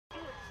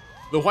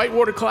The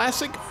Whitewater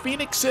Classic,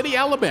 Phenix City,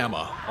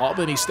 Alabama.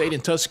 Albany State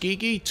and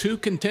Tuskegee, two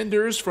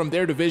contenders from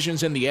their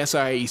divisions in the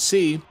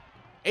SIAC.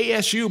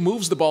 ASU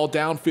moves the ball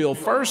downfield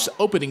first.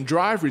 Opening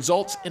drive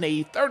results in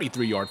a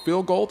 33-yard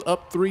field goal,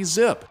 up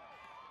 3-zip.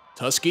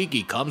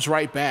 Tuskegee comes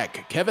right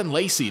back. Kevin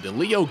Lacey to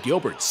Leo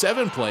Gilbert,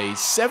 7 plays,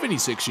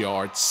 76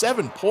 yards,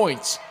 7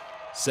 points.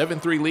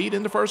 7-3 lead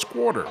in the first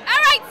quarter. All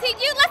right,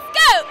 CU, let's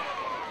go!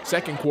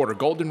 Second quarter,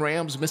 Golden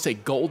Rams miss a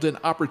golden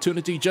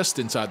opportunity just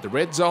inside the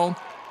red zone.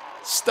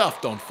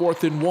 Stuffed on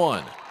 4th and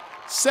 1.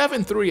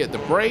 7-3 at the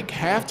break.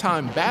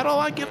 Halftime battle,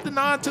 I give the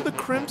nod to the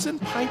Crimson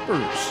Pipers.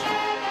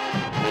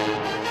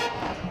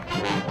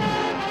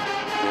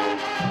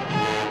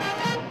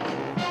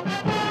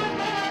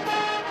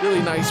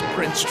 Really nice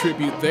Prince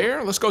tribute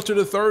there. Let's go to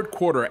the third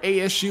quarter.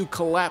 ASU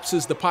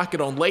collapses the pocket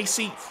on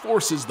Lacey,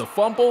 forces the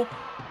fumble.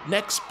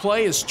 Next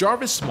play is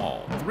Jarvis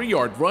Small.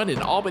 3-yard run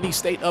in Albany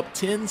State up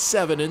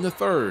 10-7 in the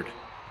third.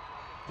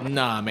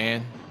 Nah,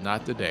 man,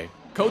 not today.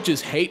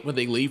 Coaches hate when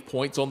they leave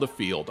points on the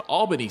field.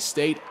 Albany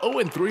State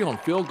 0-3 on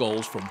field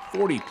goals from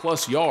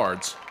 40-plus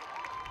yards.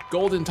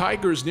 Golden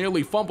Tigers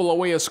nearly fumble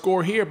away a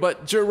score here,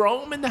 but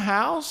Jerome in the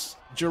house.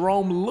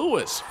 Jerome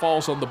Lewis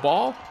falls on the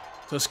ball.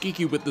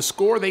 Tuskegee with the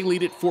score, they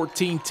lead it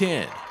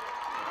 14-10.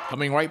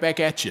 Coming right back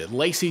at you,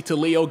 Lacey to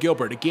Leo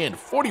Gilbert. Again,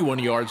 41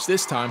 yards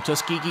this time.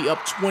 Tuskegee up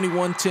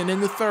 21-10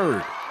 in the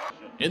third.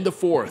 In the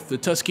fourth, the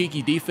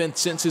Tuskegee defense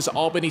senses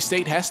Albany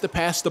State has to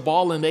pass the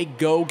ball, and they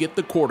go get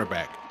the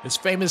quarterback. As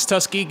famous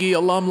Tuskegee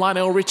alum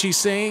Lionel Richie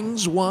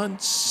sings,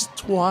 once,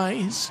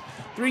 twice,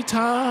 3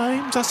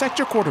 times, I sacked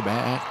your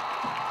quarterback.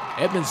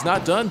 Edmonds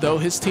not done though,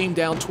 his team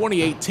down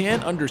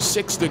 28-10, under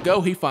 6 to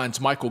go. He finds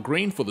Michael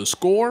Green for the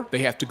score. They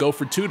have to go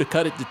for 2 to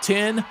cut it to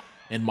 10,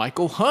 and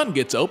Michael Hunn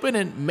gets open,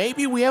 and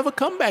maybe we have a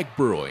comeback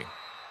brewing.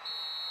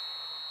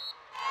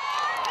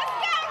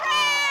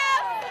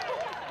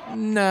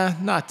 Nah,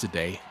 not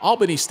today.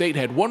 Albany State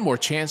had one more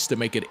chance to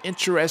make it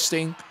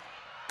interesting.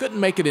 Couldn't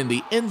make it in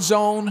the end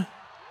zone.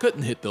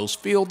 Couldn't hit those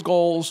field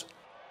goals.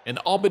 And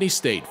Albany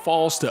State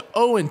falls to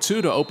 0-2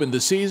 to open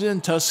the season.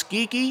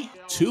 Tuskegee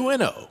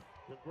 2-0.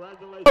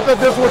 I thought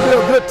this would be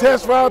a good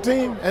test for our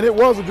team, and it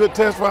was a good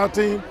test for our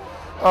team.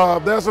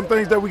 There are some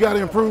things that we got to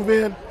improve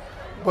in.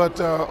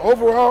 But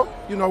overall,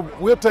 you know,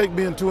 we'll take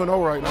being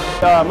 2-0 right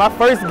now. My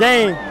first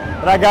game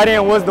that I got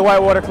in was the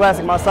Whitewater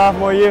Classic my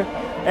sophomore year.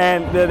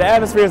 And the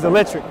atmosphere is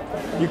electric.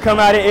 You come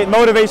out, it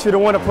motivates you to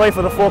want to play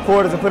for the 4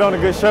 quarters and put on a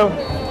good show.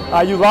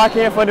 You lock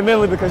in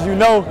fundamentally because you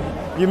know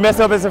you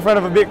mess up, it's in front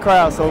of a big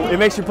crowd, so it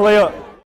makes you play up.